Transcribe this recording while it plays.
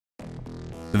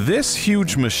This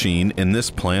huge machine in this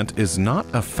plant is not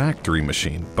a factory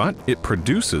machine, but it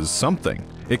produces something.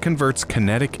 It converts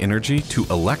kinetic energy to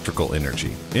electrical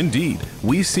energy. Indeed,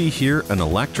 we see here an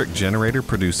electric generator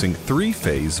producing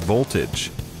three-phase voltage.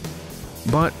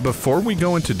 But before we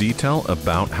go into detail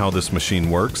about how this machine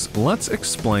works, let's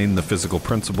explain the physical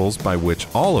principles by which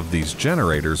all of these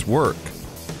generators work.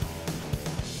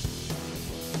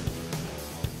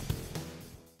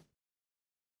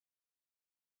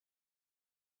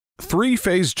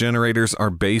 Three-phase generators are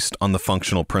based on the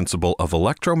functional principle of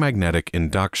electromagnetic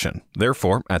induction.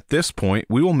 Therefore, at this point,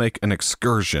 we will make an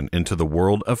excursion into the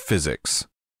world of physics.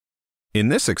 In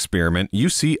this experiment, you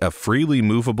see a freely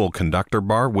movable conductor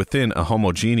bar within a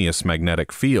homogeneous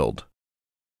magnetic field.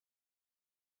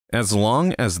 As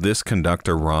long as this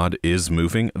conductor rod is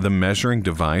moving, the measuring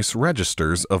device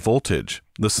registers a voltage.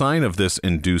 The sign of this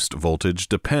induced voltage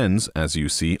depends, as you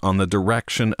see, on the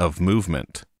direction of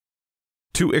movement.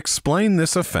 To explain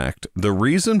this effect, the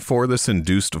reason for this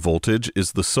induced voltage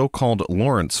is the so-called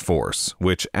Lorentz force,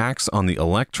 which acts on the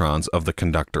electrons of the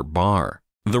conductor bar.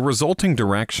 The resulting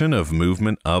direction of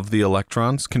movement of the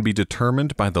electrons can be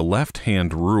determined by the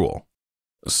left-hand rule.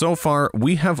 So far,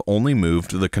 we have only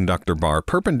moved the conductor bar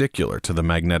perpendicular to the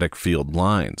magnetic field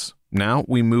lines. Now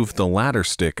we move the ladder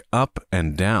stick up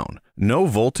and down. No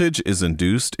voltage is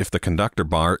induced if the conductor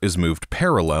bar is moved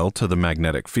parallel to the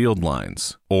magnetic field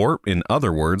lines. Or, in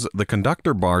other words, the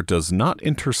conductor bar does not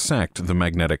intersect the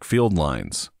magnetic field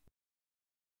lines.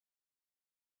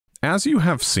 As you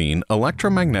have seen,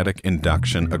 electromagnetic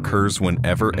induction occurs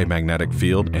whenever a magnetic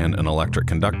field and an electric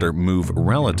conductor move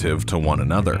relative to one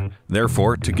another.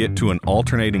 Therefore, to get to an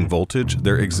alternating voltage,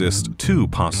 there exist two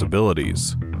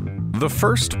possibilities. The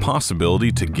first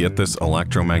possibility to get this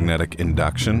electromagnetic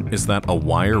induction is that a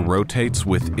wire rotates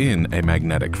within a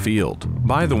magnetic field.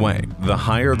 By the way, the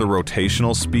higher the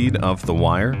rotational speed of the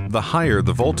wire, the higher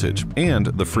the voltage and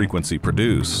the frequency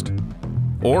produced.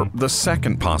 Or the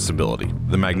second possibility,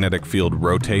 the magnetic field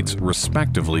rotates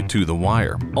respectively to the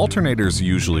wire. Alternators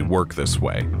usually work this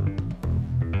way.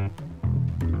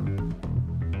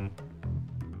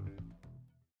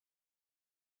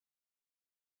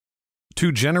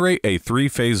 To generate a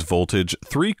three-phase voltage,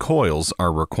 three coils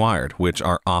are required, which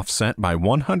are offset by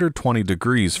 120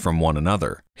 degrees from one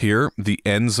another. Here, the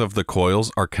ends of the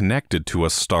coils are connected to a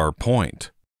star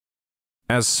point.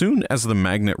 As soon as the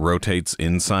magnet rotates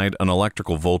inside, an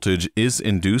electrical voltage is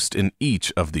induced in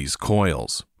each of these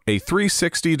coils. A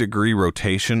 360-degree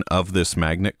rotation of this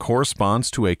magnet corresponds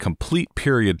to a complete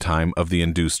period time of the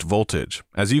induced voltage,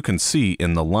 as you can see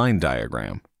in the line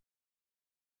diagram.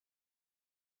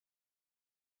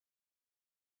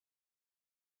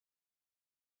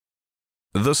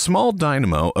 The small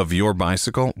dynamo of your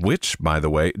bicycle, which, by the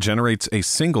way, generates a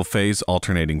single-phase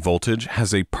alternating voltage,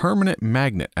 has a permanent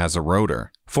magnet as a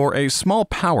rotor. For a small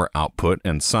power output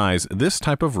and size, this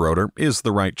type of rotor is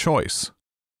the right choice.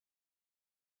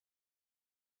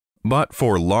 But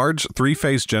for large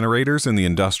three-phase generators in the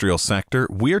industrial sector,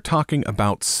 we're talking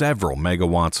about several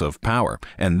megawatts of power,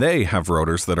 and they have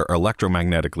rotors that are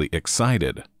electromagnetically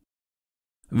excited.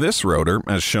 This rotor,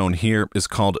 as shown here, is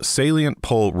called salient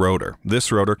pole rotor.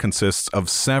 This rotor consists of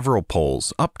several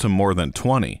poles, up to more than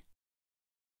 20.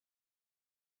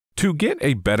 To get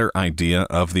a better idea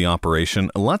of the operation,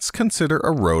 let's consider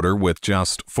a rotor with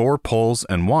just 4 poles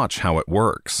and watch how it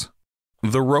works.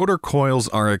 The rotor coils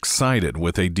are excited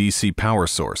with a DC power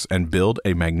source and build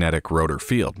a magnetic rotor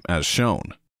field, as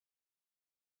shown.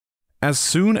 As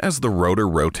soon as the rotor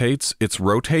rotates, its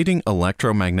rotating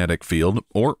electromagnetic field,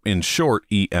 or in short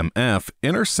EMF,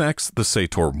 intersects the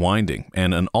stator winding,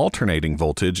 and an alternating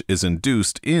voltage is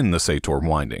induced in the stator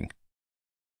winding.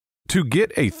 To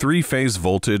get a three-phase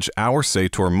voltage, our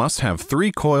stator must have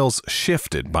 3 coils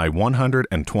shifted by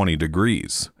 120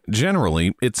 degrees.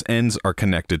 Generally, its ends are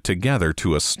connected together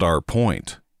to a star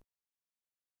point.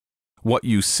 What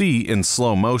you see in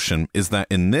slow motion is that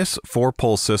in this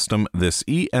 4-pole system, this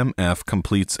EMF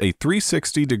completes a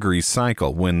 360-degree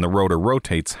cycle when the rotor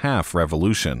rotates half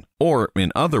revolution. Or,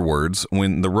 in other words,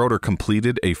 when the rotor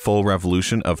completed a full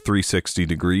revolution of 360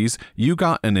 degrees, you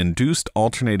got an induced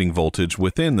alternating voltage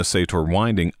within the stator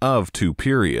winding of 2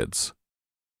 periods.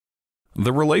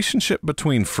 The relationship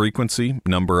between frequency,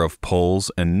 number of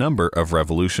poles, and number of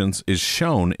revolutions is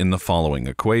shown in the following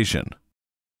equation.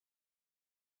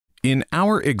 In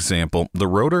our example, the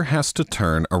rotor has to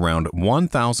turn around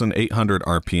 1,800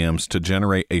 RPMs to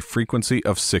generate a frequency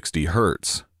of 60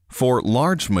 Hz. For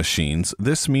large machines,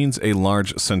 this means a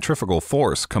large centrifugal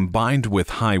force combined with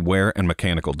high wear and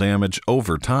mechanical damage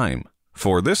over time.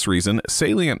 For this reason,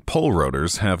 salient pole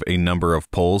rotors have a number of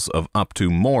poles of up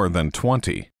to more than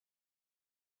 20.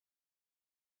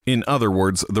 In other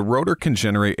words, the rotor can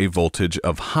generate a voltage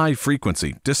of high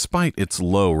frequency despite its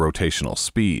low rotational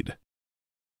speed.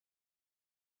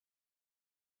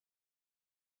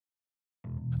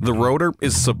 The rotor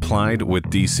is supplied with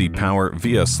DC power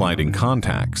via sliding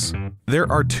contacts. There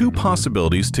are two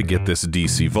possibilities to get this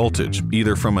DC voltage,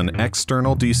 either from an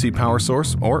external DC power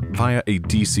source or via a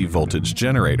DC voltage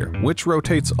generator, which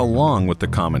rotates along with the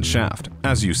common shaft,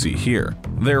 as you see here.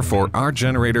 Therefore, our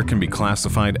generator can be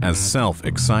classified as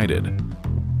self-excited.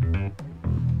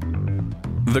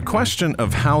 The question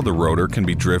of how the rotor can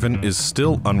be driven is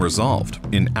still unresolved.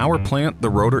 In our plant, the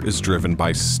rotor is driven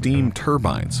by steam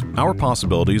turbines. Our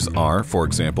possibilities are, for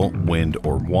example, wind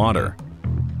or water.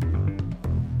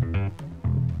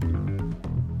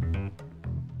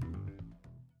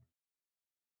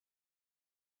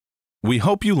 We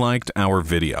hope you liked our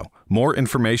video. More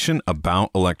information about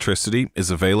electricity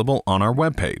is available on our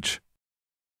webpage.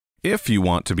 If you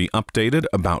want to be updated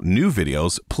about new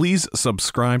videos, please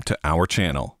subscribe to our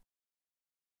channel.